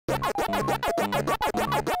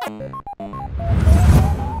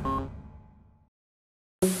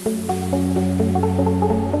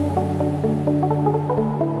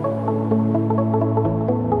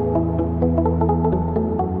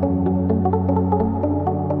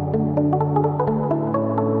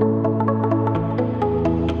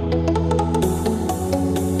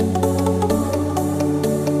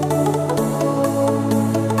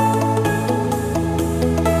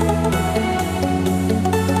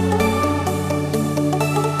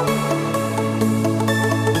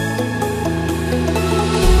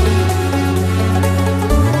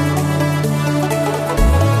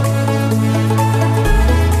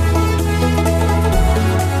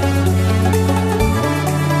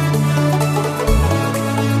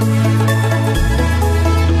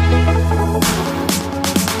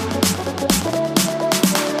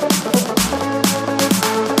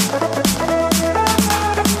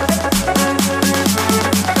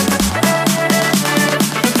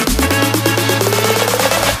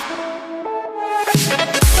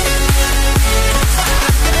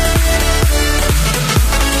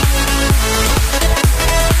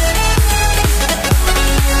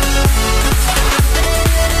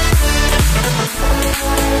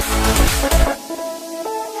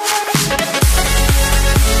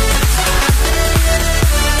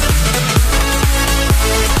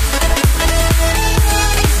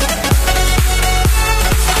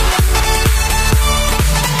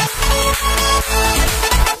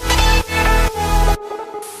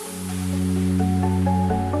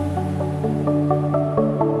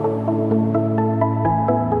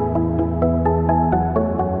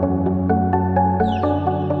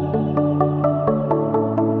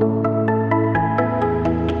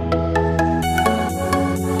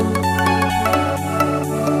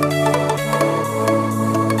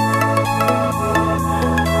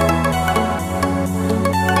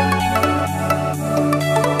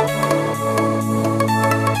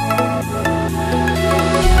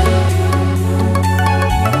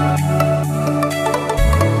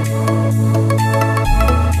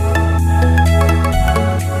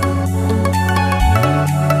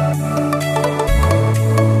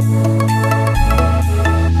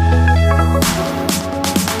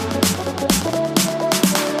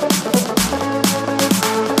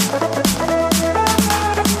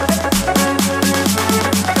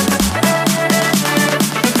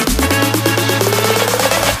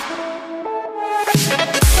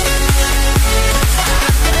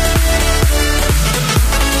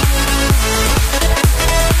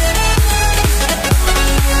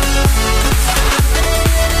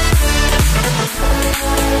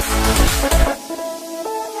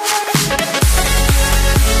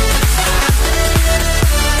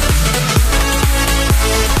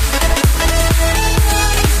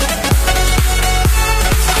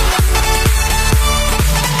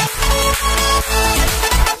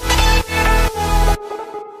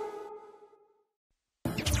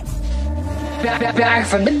Back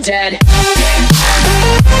from the dead.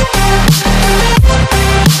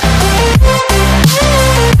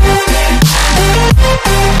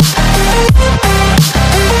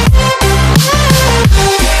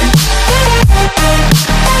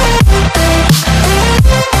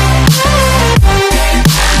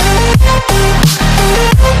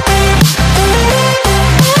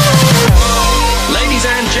 Ladies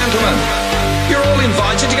and gentlemen, you're all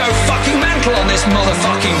invited to go fucking mental on this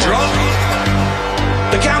motherfucking drop.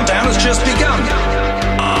 The countdown has just begun.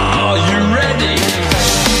 Are you ready?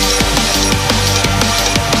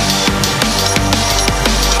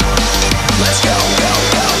 Let's go, go,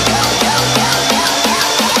 go, go, go, go, go.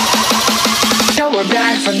 Now we're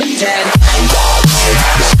back from the dead.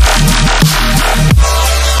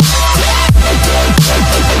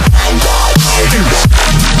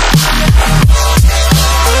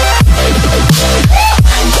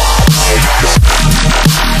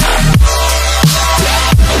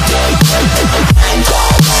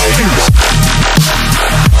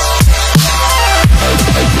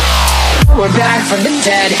 We're back from the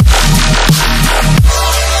dead.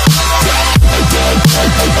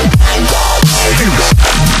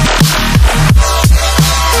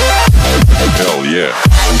 Hell yeah.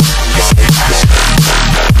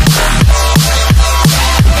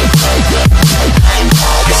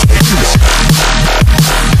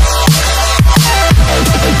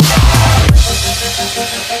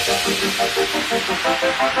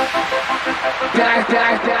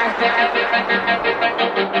 Back.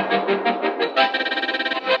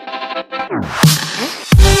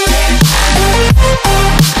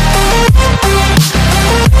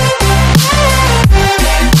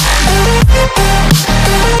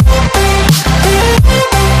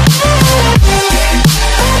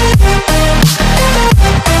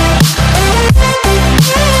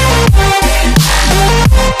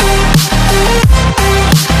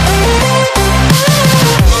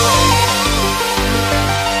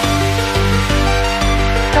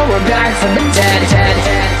 We're back from the dead.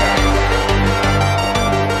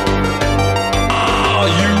 Are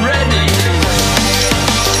you ready?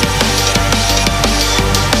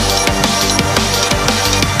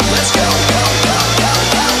 Let's go.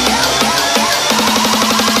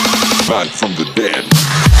 Back from the dead.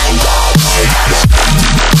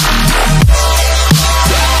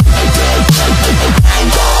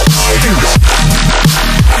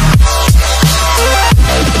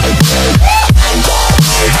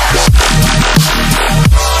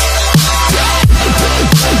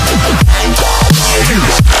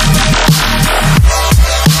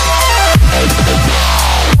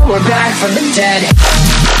 We're back from the dead.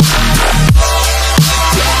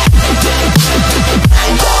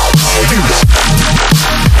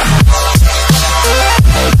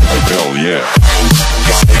 Hell yeah.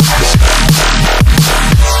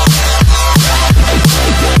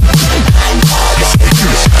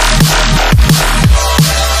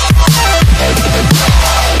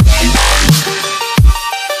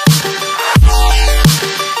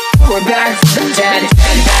 We're back from the dead.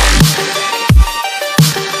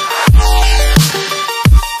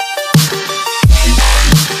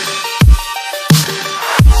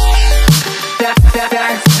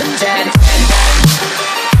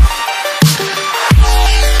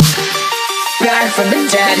 Back from the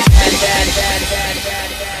dead. Back from the dead.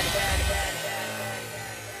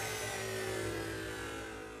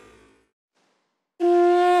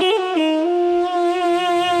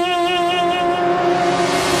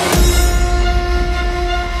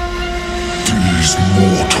 These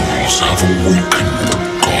mortals have awakened the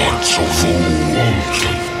gods of old.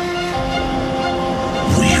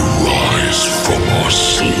 We rise from our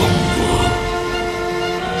slumber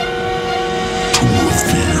to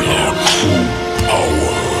reveal our true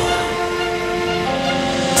power.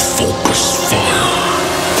 Focus fire.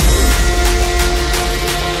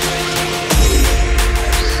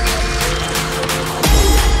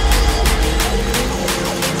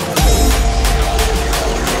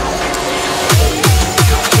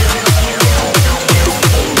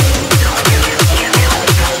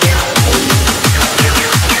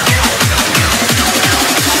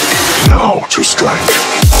 Now to strike.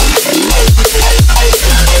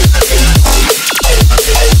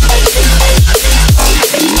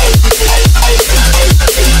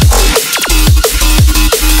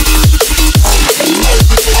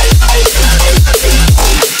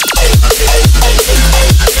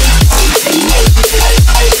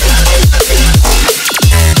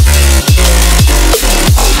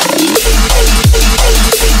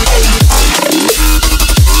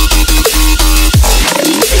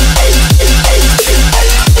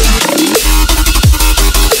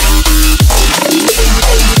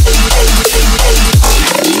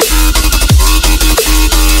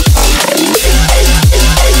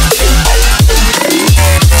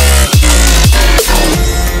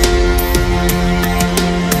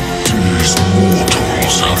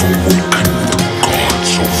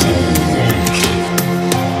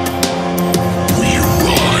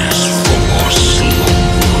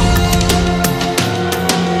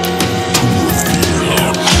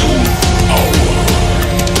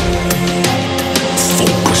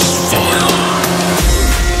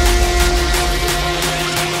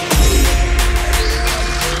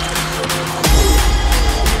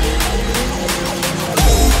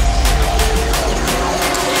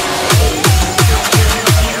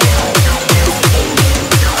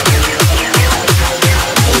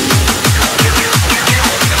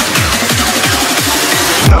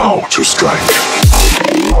 To strike.